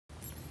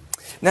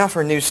Now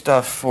for new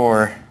stuff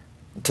for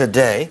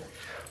today.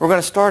 We're going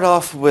to start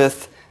off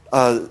with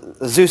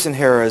Zeus and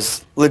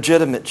Hera's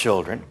legitimate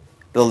children,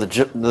 the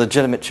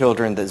legitimate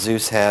children that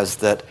Zeus has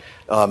that,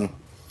 well,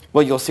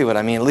 you'll see what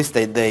I mean. At least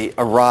they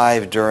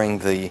arrive during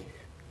the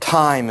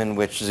time in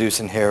which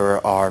Zeus and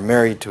Hera are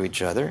married to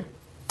each other.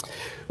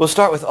 We'll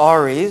start with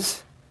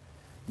Ares.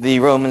 The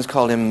Romans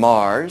called him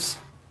Mars.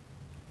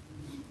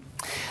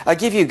 I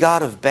give you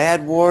God of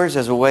Bad Wars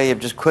as a way of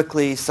just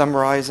quickly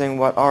summarizing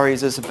what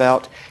Ares is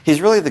about.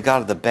 He's really the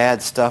god of the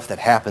bad stuff that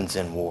happens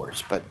in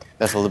wars, but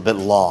that's a little bit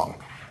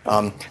long.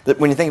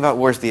 When you think about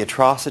wars, the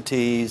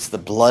atrocities, the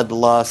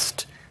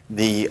bloodlust,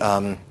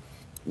 the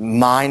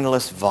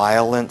mindless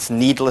violence,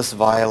 needless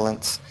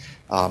violence,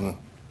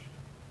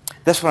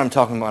 that's what I'm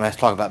talking about when I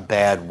talk about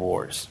bad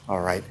wars,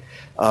 all right?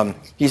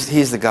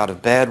 He's the god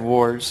of bad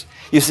wars.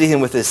 You see him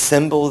with his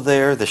symbol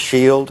there, the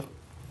shield.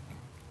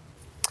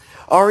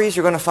 Ares,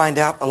 you're going to find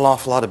out an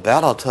awful lot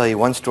about. I'll tell you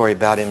one story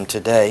about him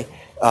today.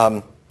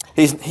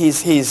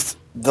 He's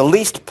the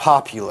least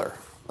popular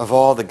of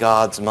all the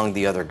gods among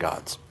the other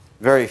gods.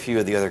 Very few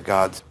of the other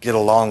gods get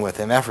along with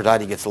him.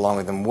 Aphrodite gets along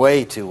with him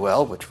way too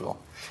well, which we'll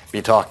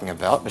be talking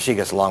about, but she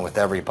gets along with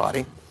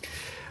everybody.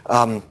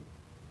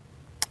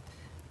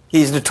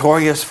 He's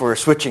notorious for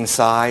switching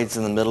sides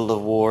in the middle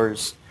of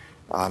wars.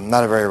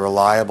 Not a very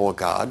reliable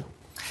god.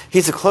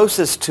 He's the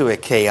closest to a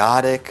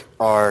chaotic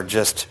or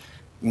just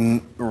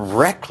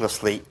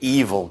recklessly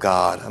evil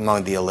god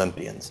among the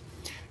Olympians.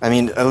 I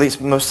mean, at least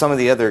some of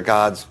the other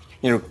gods,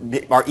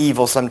 are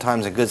evil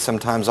sometimes and good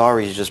sometimes.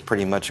 Ares is just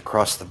pretty much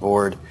across the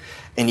board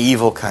an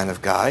evil kind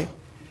of guy.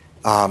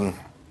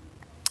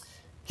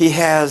 He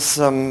has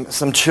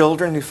some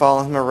children who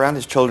follow him around.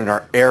 His children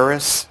are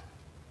Eris.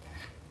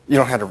 You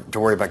don't have to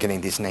worry about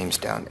getting these names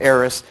down.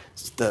 Eris,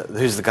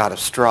 who's the god of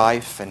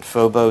strife, and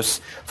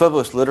Phobos.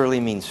 Phobos literally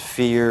means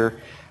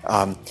fear.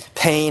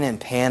 Pain and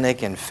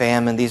panic and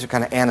famine, these are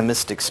kind of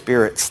animistic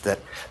spirits that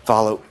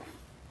follow.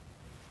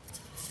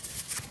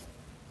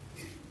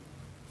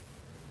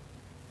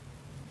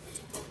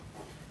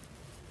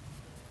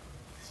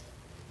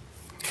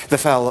 They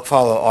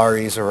follow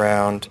Ares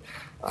around,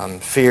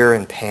 fear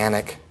and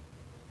panic.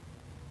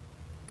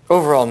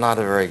 Overall, not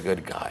a very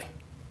good guy.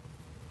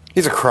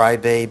 He's a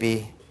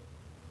crybaby.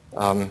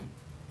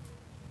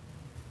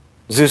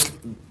 Zeus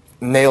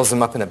nails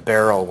him up in a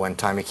barrel one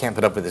time. He can't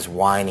put up with his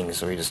whining,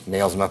 so he just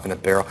nails him up in a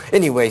barrel.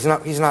 Anyway,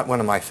 he's not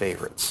one of my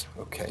favorites.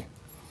 Okay.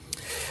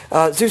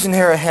 Zeus and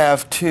Hera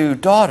have two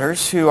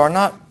daughters who are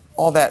not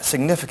all that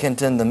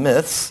significant in the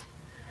myths.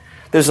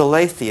 There's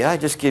Elytheia. I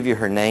just give you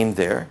her name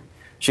there.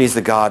 She's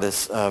the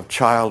goddess of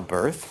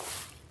childbirth.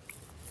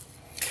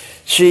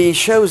 She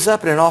shows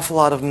up in an awful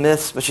lot of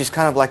myths, but she's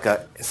kind of like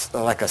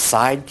a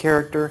side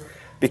character,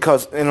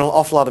 because in an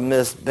awful lot of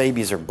myths,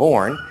 babies are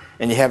born,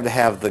 and you have to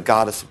have the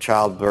goddess of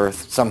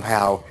childbirth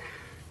somehow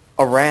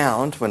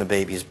around when a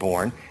baby's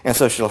born. And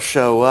so she'll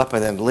show up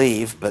and then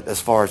leave, but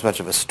as far as much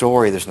of a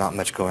story, there's not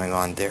much going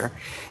on there.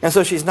 And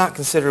so she's not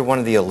considered one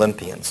of the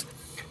Olympians.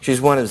 She's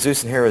one of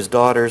Zeus and Hera's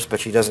daughters, but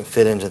she doesn't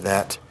fit into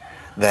that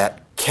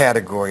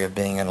category of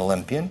being an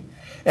Olympian.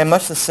 And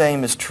much the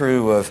same is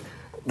true of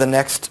the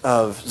next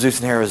of Zeus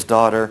and Hera's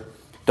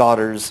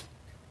daughters,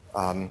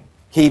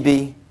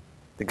 Hebe,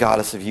 the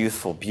goddess of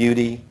youthful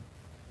beauty.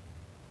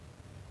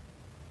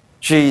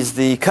 She's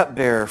the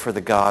cupbearer for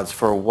the gods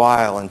for a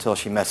while until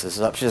she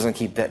messes up. She doesn't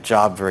keep that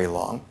job very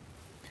long.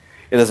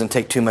 It doesn't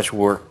take too much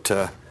work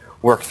to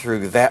work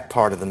through that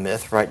part of the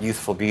myth, right?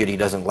 Youthful beauty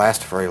doesn't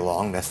last very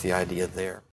long. That's the idea there.